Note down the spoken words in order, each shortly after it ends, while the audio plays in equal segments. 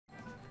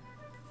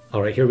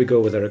All right, here we go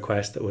with a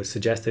request that was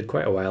suggested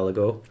quite a while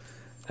ago.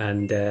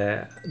 And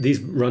these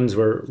runs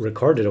were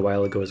recorded a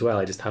while ago as well.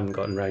 I just haven't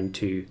gotten around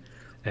to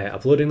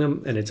uploading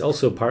them. And it's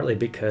also partly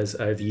because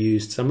I've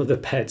used some of the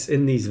pets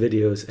in these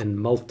videos in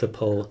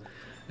multiple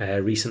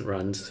recent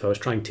runs. So I was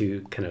trying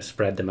to kind of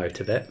spread them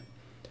out a bit.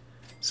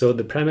 So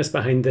the premise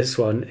behind this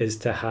one is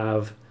to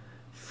have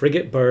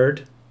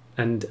Frigatebird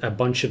and a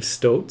bunch of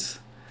Stoats,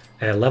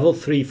 level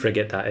 3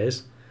 frigate that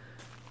is,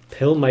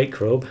 pill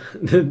Microbe.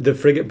 The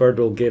Frigatebird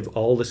will give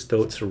all the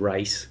Stoats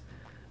rice,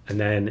 and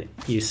then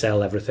you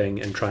sell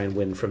everything and try and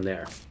win from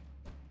there.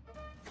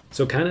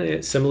 So kind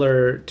of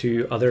similar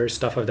to other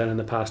stuff I've done in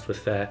the past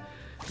with,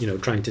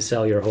 trying to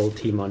sell your whole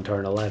team on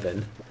turn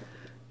 11.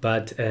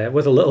 But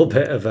with a little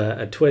bit of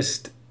a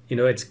twist,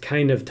 it's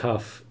kind of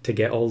tough to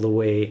get all the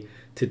way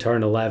to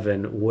turn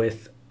 11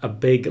 with a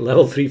big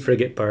level 3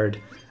 Frigatebird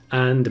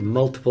and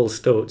multiple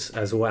Stoats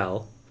as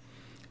well.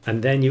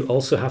 And then you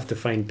also have to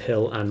find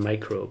pill and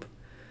Microbe.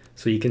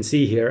 So you can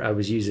see here I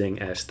was using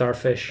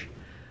Starfish.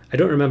 I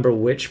don't remember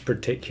which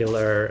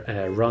particular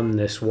run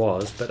this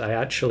was, but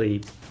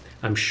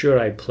I'm sure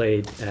I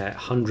played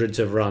hundreds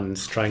of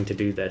runs trying to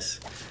do this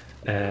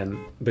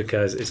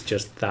because it's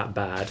just that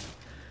bad.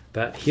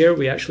 But here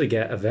we actually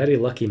get a very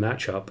lucky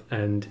matchup,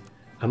 and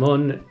I'm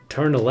on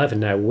turn 11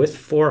 now with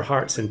 4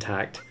 hearts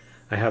intact.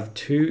 I have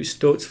 2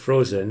 Stoats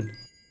frozen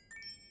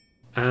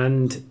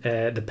and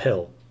the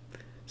pill.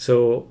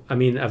 So, I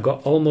mean, I've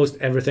got almost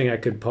everything I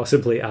could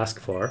possibly ask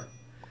for.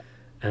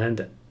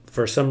 And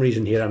for some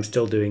reason here, I'm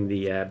still doing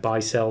the buy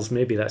sells.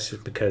 Maybe that's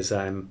just because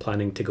I'm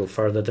planning to go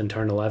further than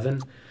turn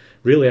 11.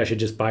 Really, I should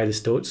just buy the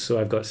Stoats so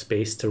I've got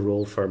space to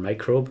roll for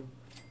Microbe.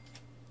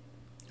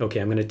 Okay,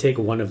 I'm going to take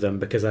one of them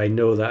because I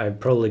know that I've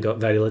probably got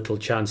very little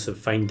chance of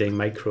finding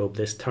Microbe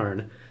this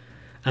turn.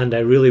 And I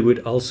really would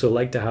also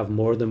like to have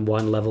more than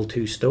one level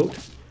 2 Stoat.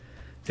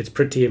 It's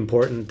pretty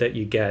important that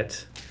you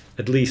get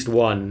at least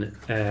one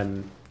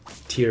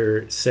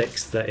tier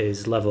 6 that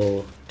is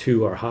level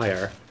 2 or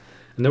higher.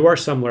 And there were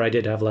some where I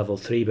did have level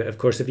 3, but of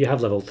course if you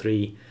have level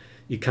 3,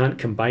 you can't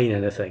combine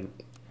anything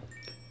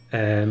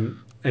and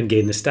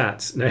gain the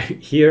stats. Now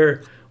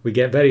here we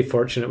get very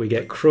fortunate, we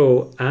get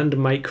Crow and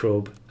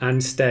Microbe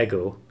and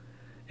Stego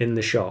in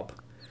the shop.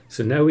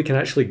 So now we can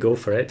actually go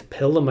for it,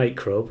 pill the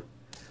Microbe,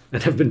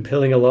 and I've been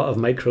pilling a lot of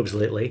Microbes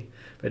lately,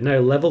 but now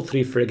level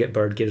 3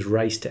 Frigatebird gives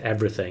rice to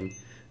everything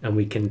and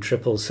we can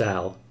triple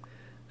sell.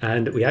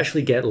 And we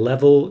actually get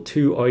level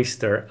 2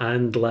 Oyster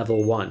and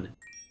level 1.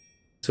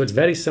 So it's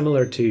very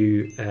similar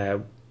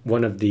to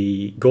one of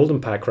the Golden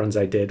Pack runs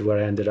I did where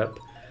I ended up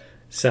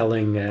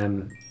selling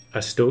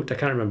a Stoat. I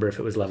can't remember if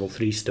it was level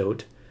 3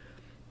 Stoat.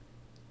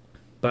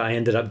 But I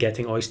ended up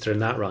getting Oyster in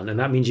that run. And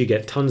that means you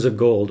get tons of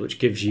gold, which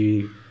gives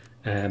you,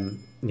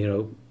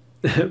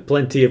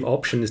 plenty of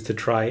options to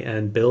try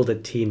and build a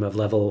team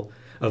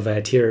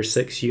of tier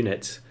 6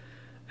 units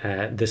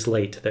this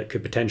late that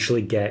could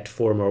potentially get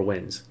 4 more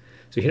wins.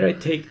 So here I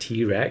take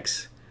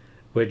T-Rex,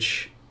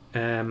 which I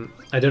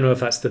don't know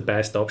if that's the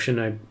best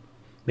option.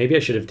 Maybe I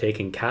should have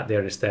taken Cat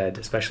there instead,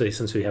 especially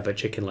since we have a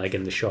chicken leg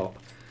in the shop.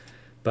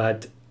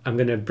 But I'm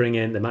going to bring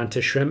in the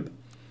Mantis Shrimp.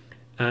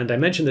 And I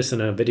mentioned this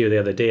in a video the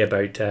other day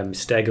about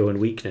Stego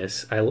and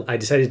weakness. I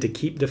decided to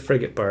keep the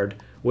Frigatebird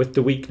with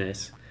the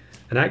weakness.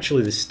 And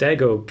actually the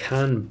Stego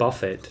can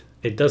buff it.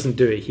 It doesn't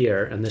do it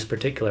here in this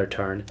particular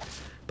turn,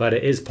 but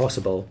it is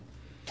possible.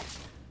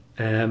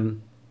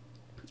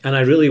 And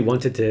I really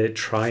wanted to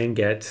try and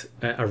get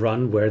a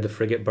run where the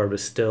Frigatebird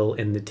was still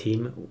in the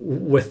team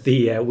with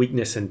the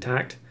weakness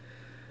intact.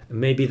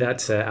 Maybe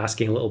that's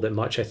asking a little bit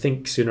much. I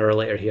think sooner or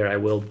later here I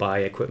will buy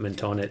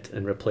equipment on it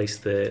and replace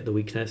the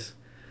weakness.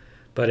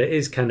 But it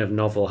is kind of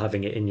novel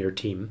having it in your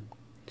team.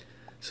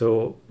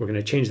 So we're going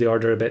to change the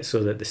order a bit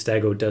so that the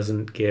Stego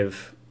doesn't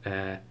give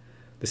the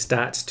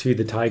stats to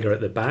the Tiger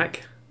at the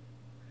back.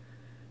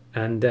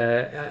 And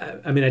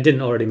I mean, I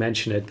didn't already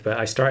mention it, but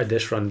I started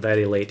this run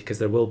very late because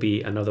there will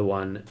be another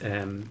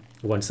one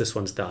once this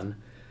one's done.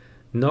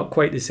 Not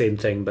quite the same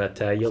thing,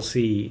 but you'll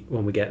see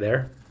when we get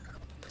there.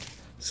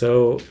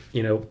 So,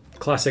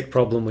 classic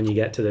problem when you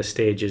get to this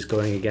stage is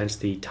going against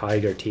the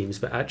Tiger teams,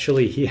 but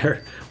actually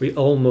here we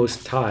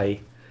almost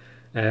tie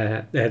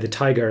the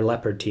Tiger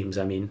Leopard teams,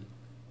 I mean.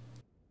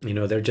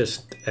 They're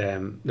just,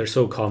 they're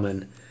so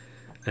common.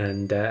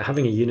 And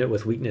having a unit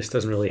with weakness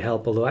doesn't really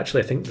help, although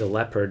actually I think the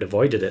Leopard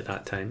avoided it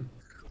that time.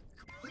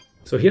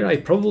 So here I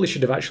probably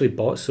should have actually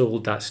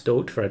sold that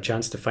Stoat for a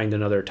chance to find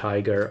another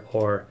Tiger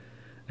or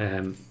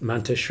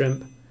Mantis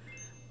Shrimp.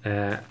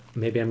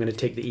 Maybe I'm going to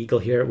take the Eagle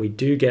here. We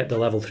do get the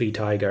level 3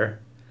 Tiger,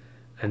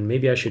 and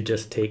maybe I should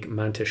just take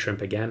Mantis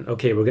Shrimp again.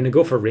 Okay, we're going to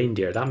go for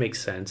Reindeer, that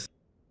makes sense.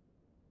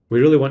 We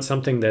really want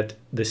something that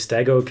the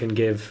Stego can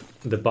give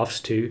the buffs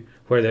to,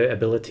 where the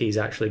ability is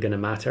actually going to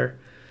matter.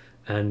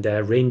 And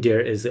Reindeer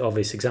is the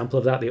obvious example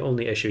of that. The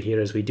only issue here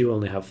is we do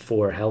only have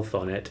 4 health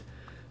on it.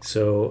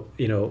 So,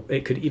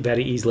 it could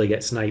very easily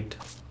get sniped.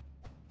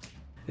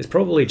 It's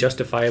probably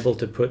justifiable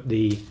to put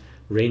the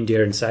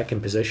Reindeer in second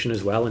position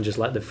as well and just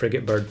let the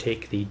Frigatebird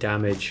take the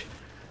damage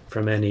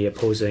from any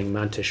opposing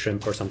Mantis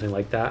Shrimp or something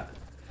like that.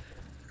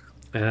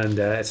 And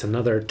it's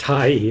another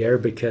tie here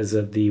because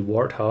of the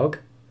Warthog.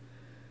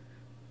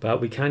 But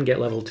we can get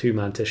level 2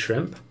 Mantis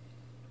Shrimp,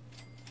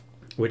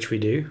 which we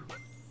do.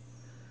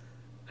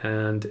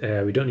 And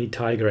we don't need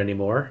Tiger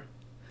anymore.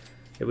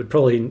 It would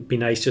probably be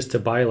nice just to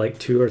buy like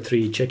 2 or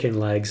 3 chicken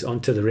legs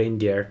onto the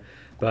reindeer,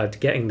 but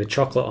getting the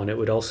chocolate on it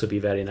would also be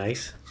very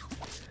nice.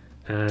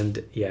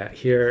 And yeah,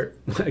 here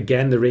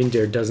again the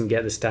reindeer doesn't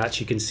get the stats.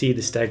 You can see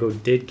the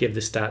Stego did give the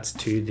stats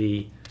to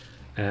the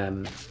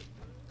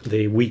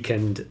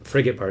weakened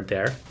Frigatebird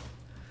there.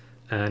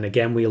 And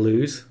again we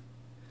lose.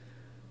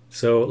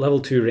 So level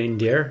 2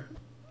 reindeer.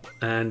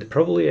 And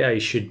probably I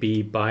should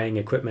be buying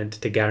equipment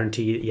to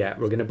guarantee, yeah,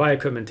 we're going to buy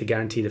equipment to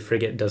guarantee the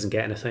frigate doesn't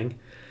get anything.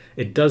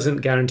 It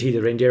doesn't guarantee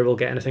the reindeer will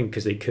get anything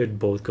because they could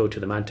both go to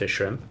the Mantis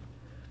Shrimp.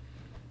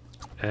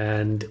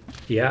 And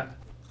yeah,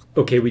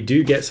 okay, we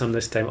do get some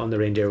this time on the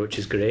reindeer, which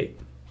is great.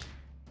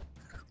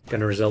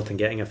 Going to result in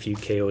getting a few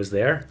KOs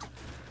there.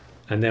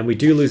 And then we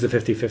do lose the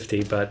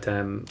 50-50, but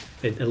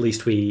at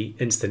least we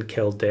instant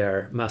killed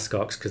their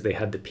mascots because they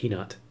had the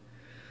peanut.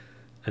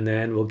 And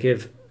then we'll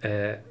give,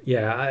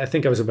 yeah, I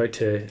think I was about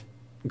to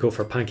go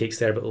for pancakes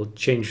there, but we'll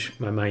change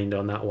my mind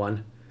on that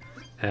one.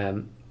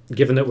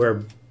 Given that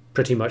we're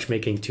pretty much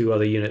making 2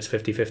 other units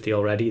 50-50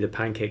 already, the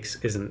pancakes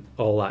isn't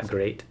all that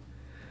great.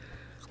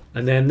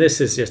 And then this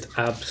is just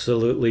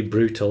absolutely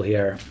brutal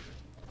here.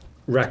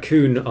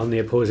 Raccoon on the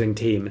opposing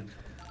team,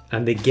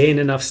 and they gain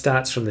enough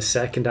stats from the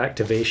second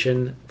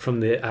activation from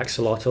the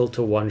axolotl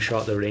to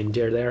one-shot the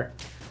reindeer there.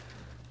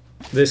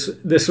 This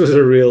was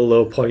a real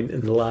low point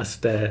in the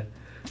last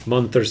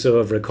month or so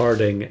of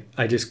recording.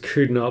 I just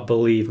could not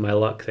believe my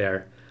luck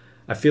there.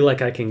 I feel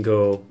like I can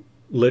go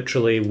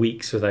literally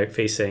weeks without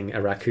facing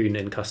a raccoon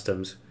in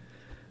customs,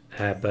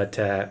 but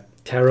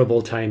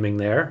terrible timing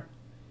there.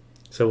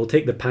 So we'll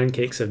take the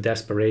pancakes of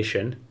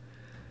desperation,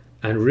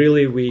 and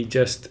really we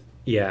just,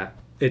 yeah,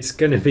 it's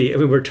going to be, I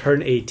mean, we're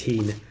turn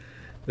 18.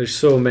 There's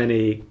so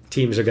many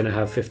teams are going to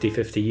have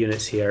 50-50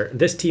 units here.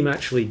 This team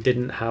actually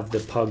didn't have the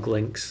pug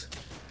links.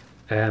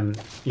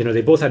 You know,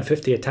 they both had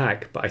 50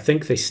 attack, but I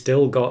think they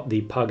still got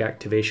the pug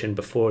activation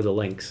before the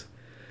links.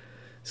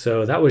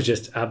 So that was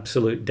just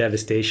absolute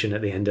devastation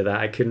at the end of that.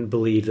 I couldn't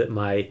believe that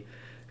my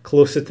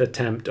closest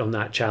attempt on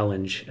that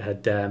challenge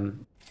had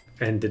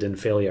ended in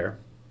failure.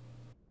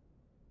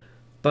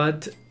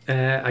 But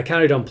I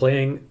carried on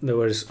playing. There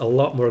was a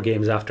lot more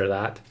games after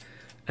that.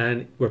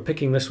 And we're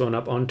picking this one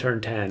up on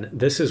turn 10.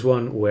 This is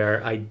one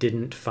where I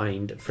didn't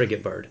find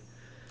Frigatebird.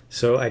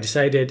 So I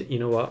decided, you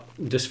know what,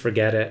 just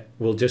forget it.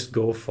 We'll just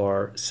go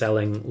for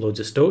selling loads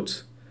of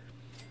Stoats.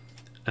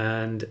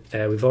 And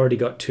we've already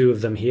got 2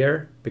 of them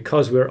here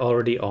because we're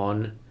already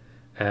on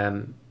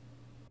what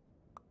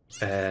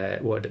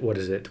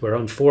is it? We're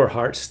on 4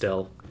 hearts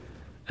still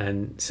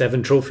and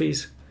 7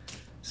 trophies.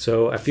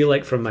 So I feel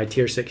like from my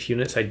tier 6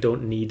 units I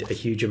don't need a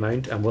huge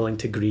amount. I'm willing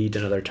to greed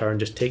another turn,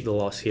 just take the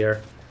loss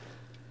here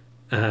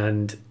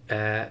and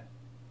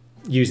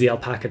use the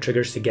alpaca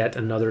triggers to get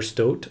another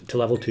Stoat to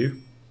level 2,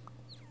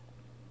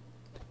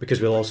 because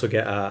we'll also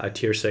get a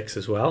tier 6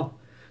 as well.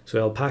 So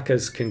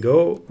alpacas can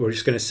go. We're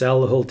just going to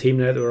sell the whole team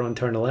now that we're on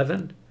turn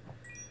 11.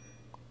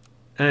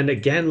 And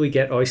again, we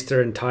get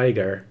Oyster and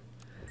Tiger.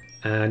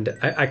 And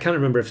I can't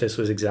remember if this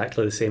was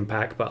exactly the same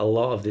pack, but a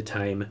lot of the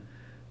time,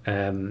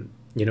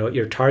 you know,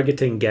 you're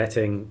targeting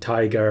getting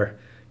Tiger,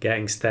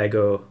 getting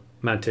Stego,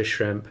 Mantis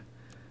Shrimp.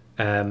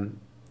 And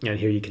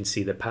here you can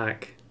see the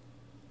pack.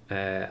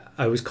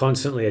 I was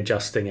constantly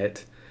adjusting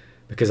it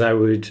because I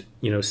would,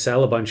 you know,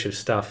 sell a bunch of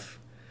stuff.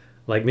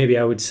 Like maybe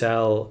I would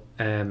sell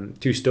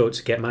 2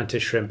 Stoats, get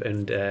Mantis Shrimp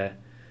and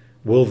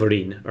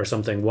Wolverine or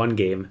something one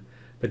game,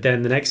 but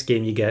then the next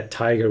game you get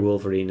Tiger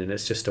Wolverine and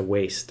it's just a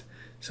waste.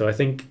 So I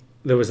think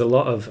there was a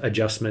lot of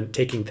adjustment,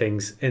 taking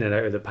things in and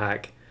out of the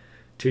pack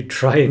to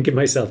try and give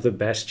myself the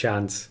best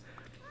chance.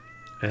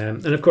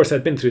 And of course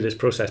I'd been through this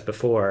process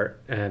before,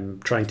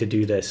 trying to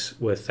do this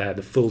with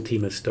the full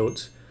team of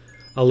Stoats.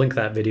 I'll link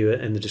that video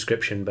in the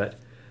description, but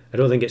I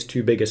don't think it's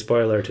too big a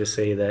spoiler to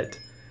say that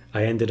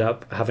I ended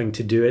up having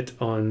to do it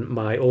on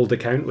my old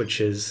account,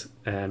 which is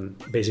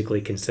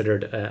basically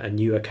considered a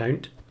new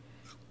account.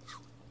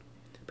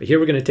 But here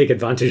we're going to take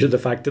advantage of the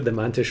fact that the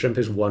Mantis Shrimp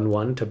is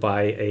 1-1 to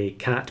buy a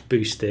cat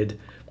boosted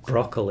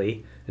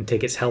broccoli and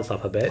take its health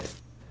up a bit.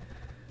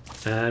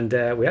 And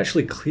we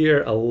actually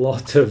clear a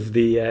lot of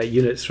the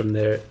units from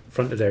the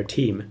front of their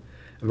team.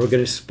 And we're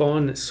going to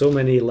spawn so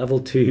many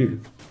level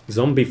 2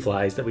 zombie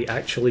flies that we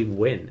actually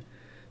win,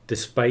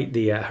 despite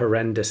the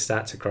horrendous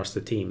stats across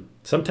the team.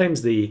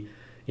 Sometimes the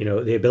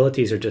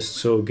abilities are just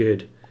so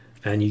good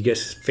and you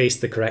just face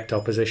the correct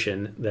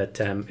opposition that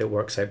it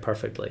works out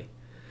perfectly.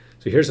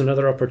 So here's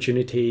another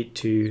opportunity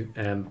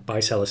to buy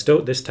sell a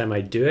Stoat. This time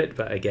I do it,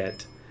 but I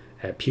get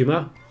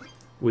Puma.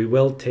 We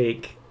will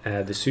take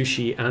the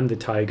Sushi and the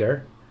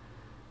Tiger,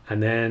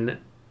 and then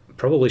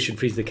probably should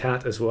freeze the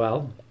cat as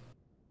well.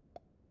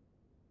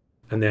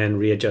 And then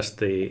readjust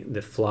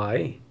the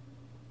fly.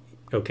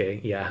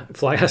 Okay, yeah,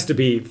 fly has to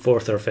be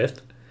 4th or 5th.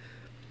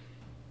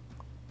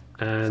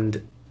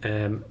 And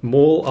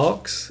Mole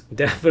ox,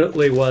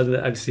 definitely one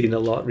that I've seen a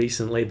lot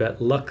recently,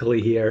 but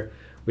luckily here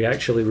we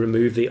actually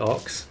remove the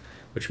ox,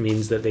 which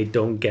means that they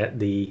don't get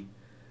the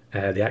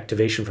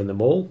activation from the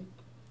mole.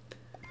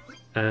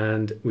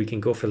 And we can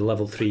go for the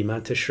level 3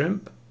 mantis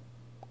shrimp.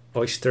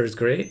 Oyster is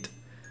great.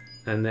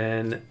 And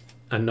then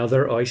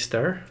another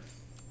oyster.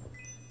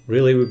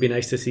 Really would be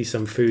nice to see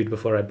some food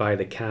before I buy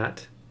the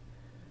cat.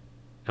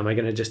 Am I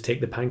going to just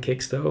take the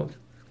pancakes though?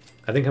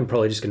 I think I'm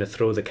probably just going to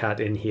throw the cat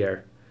in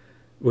here.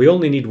 We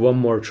only need one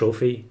more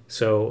trophy,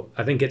 so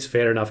I think it's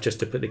fair enough just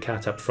to put the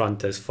cat up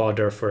front as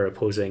fodder for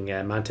opposing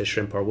mantis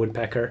shrimp or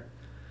woodpecker.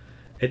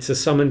 It's a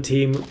summon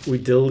team. We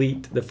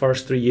delete the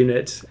first 3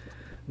 units.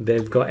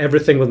 They've got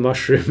everything with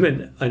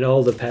mushroom and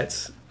all the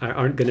pets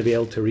aren't going to be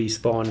able to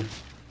respawn.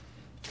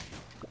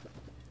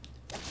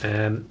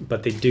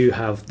 But they do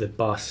have the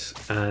bus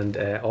and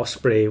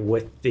osprey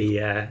with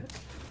the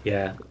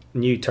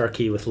new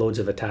turkey with loads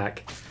of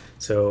attack.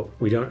 So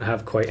we don't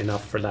have quite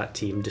enough for that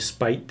team,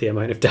 despite the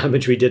amount of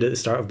damage we did at the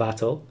start of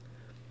battle.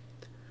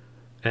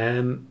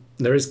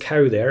 There is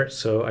cow there,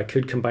 so I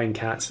could combine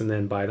cats and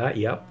then buy that,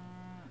 yep.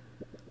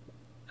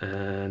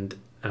 And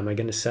am I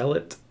going to sell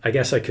it? I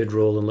guess I could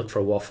roll and look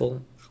for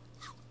waffle.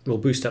 We'll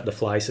boost up the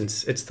fly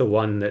since it's the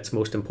one that's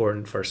most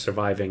important for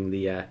surviving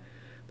the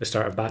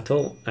start of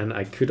battle. And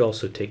I could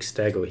also take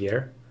stego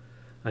here.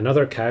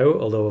 Another cow,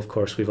 although of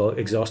course we've all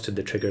exhausted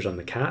the triggers on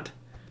the cat.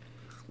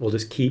 We'll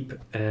just keep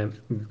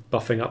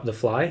buffing up the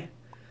fly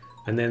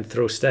and then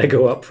throw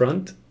stego up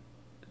front,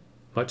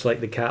 much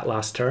like the cat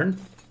last turn.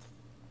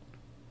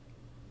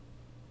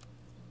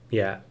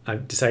 Yeah,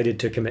 I've decided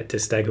to commit to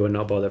stego and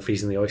not bother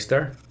freezing the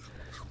oyster.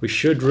 We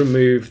should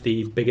remove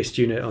the biggest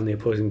unit on the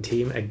opposing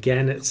team.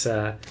 Again, it's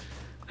an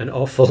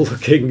awful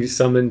looking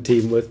summon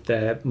team with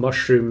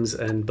mushrooms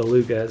and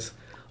belugas,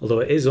 although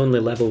it is only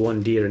level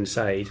 1 deer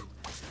inside.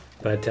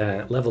 But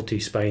level 2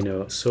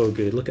 Spino, so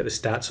good. Look at the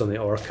stats on the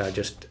orca,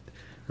 just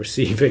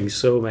receiving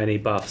so many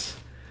buffs.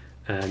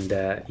 And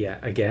yeah,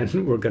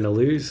 again, we're going to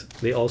lose.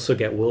 They also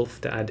get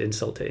wolf to add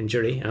insult to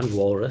injury, and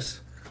walrus.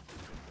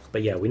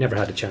 But yeah, we never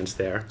had a chance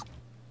there.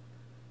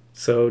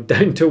 So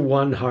down to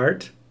 1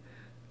 heart.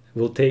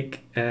 We'll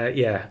take,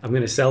 yeah, I'm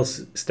going to sell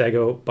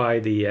stego, buy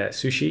the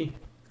sushi.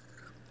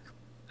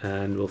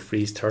 And we'll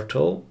freeze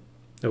turtle.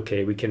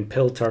 Okay, we can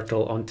pill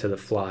turtle onto the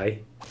fly.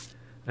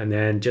 And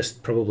then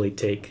just probably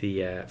take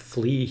the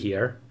flea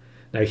here.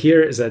 Now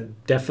here is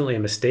definitely a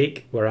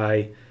mistake where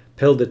I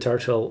pilled the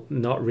turtle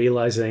not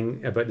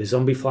realizing about the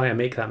zombie fly. I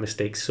make that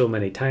mistake so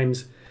many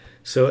times.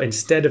 So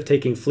instead of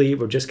taking flea,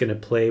 we're just going to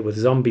play with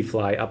zombie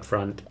fly up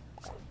front.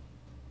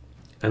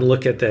 And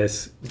look at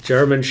this.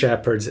 German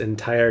Shepherd's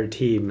entire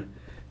team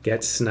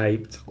gets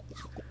sniped.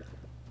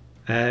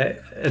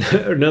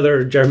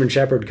 Another German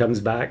Shepherd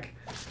comes back.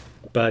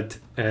 But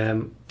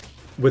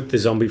with the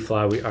zombie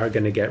fly, we are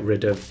going to get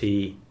rid of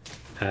the...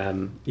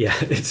 yeah,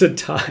 it's a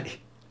tie.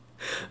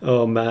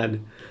 Oh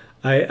man.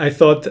 I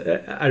thought...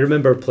 I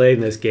remember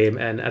playing this game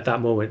and at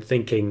that moment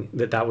thinking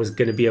that that was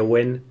going to be a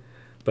win.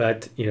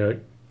 But, you know,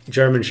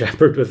 German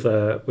Shepherd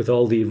with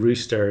all the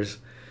roosters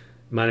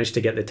managed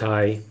to get the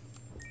tie.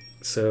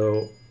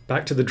 So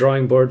back to the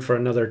drawing board for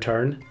another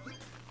turn.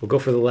 We'll go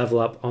for the level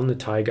up on the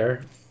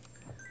tiger.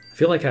 I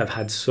feel like I've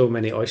had so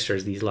many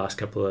oysters these last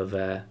couple of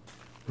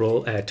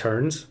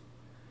turns.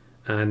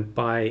 And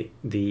buy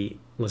the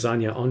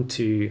lasagna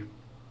onto...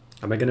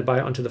 Am I going to buy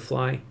it onto the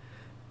fly?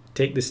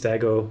 Take the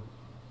stego.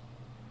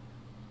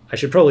 I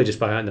should probably just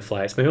buy it on the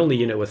fly. It's my only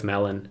unit with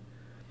melon.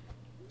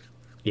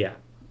 Yeah,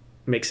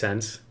 makes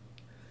sense.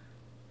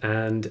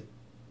 And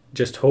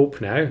just hope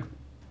now.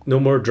 No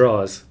more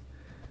draws.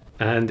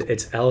 And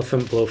it's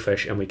elephant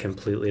blowfish and we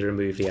completely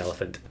remove the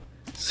elephant.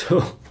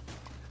 So,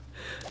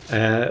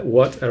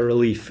 what a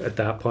relief at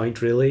that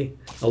point, really.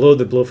 Although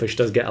the blowfish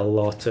does get a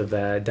lot of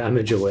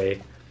damage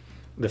away,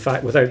 the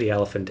fact without the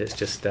elephant it's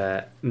just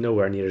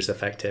nowhere near as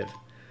effective.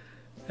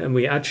 And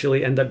we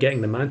actually end up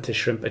getting the mantis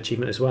shrimp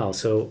achievement as well.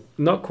 So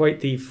not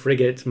quite the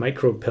frigate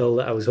microbe pill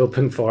that I was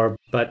hoping for,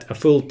 but a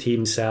full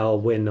team cell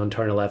win on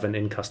turn 11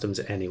 in customs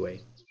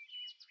anyway.